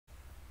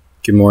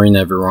Good morning,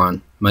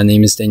 everyone. My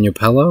name is Daniel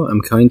Pello. I'm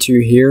coming to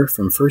you here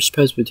from First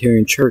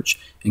Presbyterian Church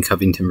in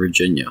Covington,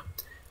 Virginia.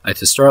 I'd like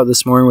to start out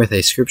this morning with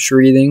a scripture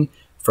reading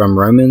from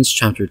Romans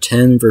chapter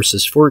 10,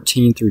 verses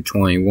 14 through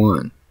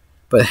 21.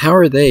 But how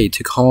are they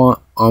to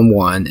call on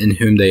one in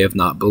whom they have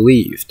not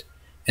believed?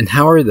 And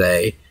how are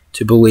they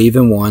to believe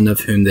in one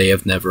of whom they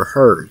have never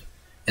heard?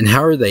 And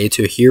how are they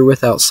to hear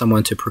without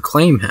someone to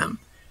proclaim him?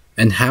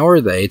 And how are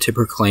they to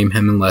proclaim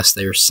him unless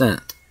they are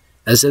sent?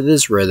 As it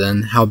is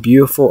written, how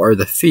beautiful are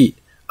the feet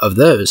of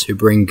those who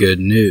bring good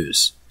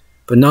news.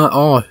 But not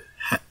all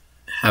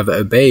have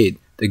obeyed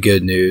the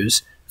good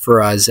news,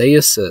 for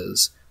Isaiah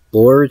says,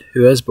 Lord,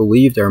 who has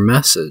believed our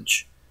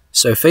message?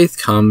 So faith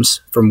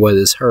comes from what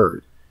is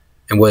heard,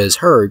 and what is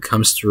heard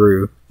comes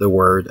through the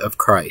word of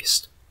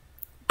Christ.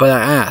 But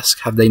I ask,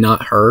 have they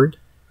not heard?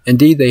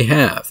 Indeed they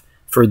have,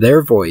 for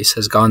their voice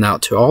has gone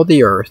out to all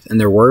the earth, and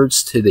their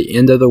words to the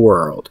end of the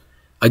world.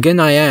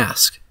 Again I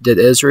ask, did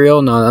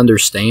Israel not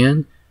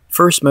understand?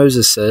 First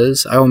Moses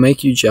says, I will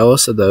make you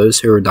jealous of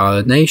those who are not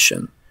a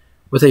nation.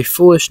 With a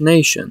foolish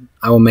nation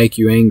I will make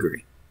you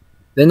angry.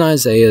 Then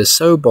Isaiah is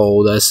so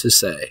bold as to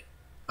say,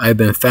 I have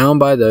been found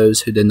by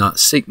those who did not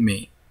seek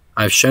me.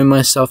 I have shown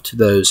myself to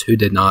those who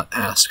did not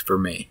ask for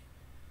me.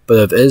 But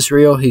of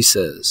Israel he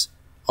says,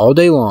 all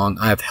day long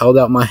I have held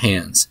out my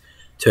hands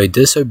to a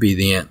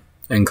disobedient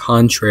and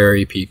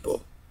contrary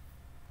people.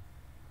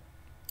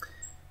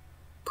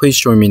 Please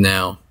join me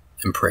now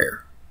in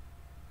prayer.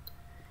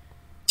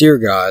 Dear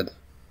God,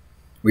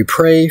 we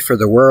pray for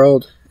the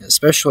world,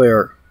 especially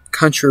our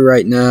country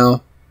right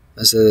now,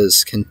 as it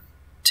is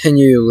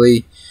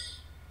continually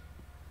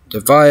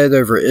divided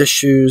over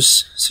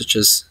issues such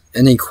as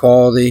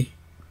inequality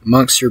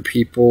amongst your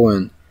people,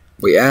 and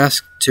we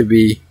ask to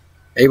be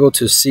able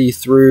to see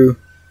through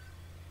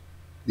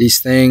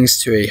these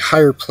things to a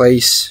higher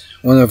place,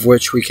 one of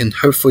which we can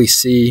hopefully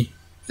see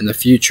in the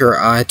future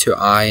eye to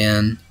eye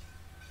in.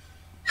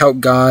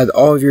 Help guide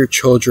all of your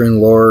children,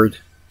 Lord,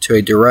 to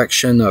a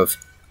direction of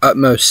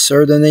utmost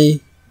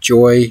certainty,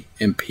 joy,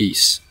 and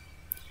peace.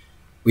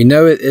 We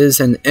know it is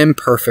an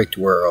imperfect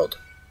world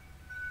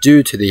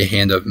due to the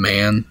hand of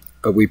man,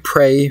 but we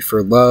pray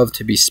for love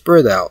to be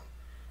spread out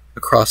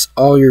across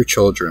all your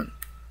children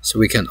so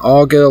we can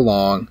all get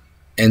along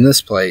in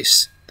this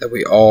place that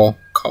we all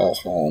call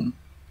home.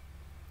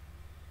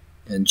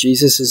 In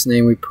Jesus'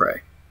 name we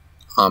pray.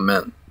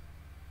 Amen.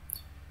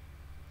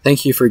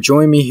 Thank you for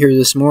joining me here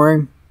this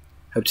morning.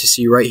 Hope to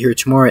see you right here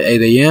tomorrow at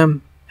 8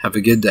 a.m. Have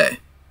a good day.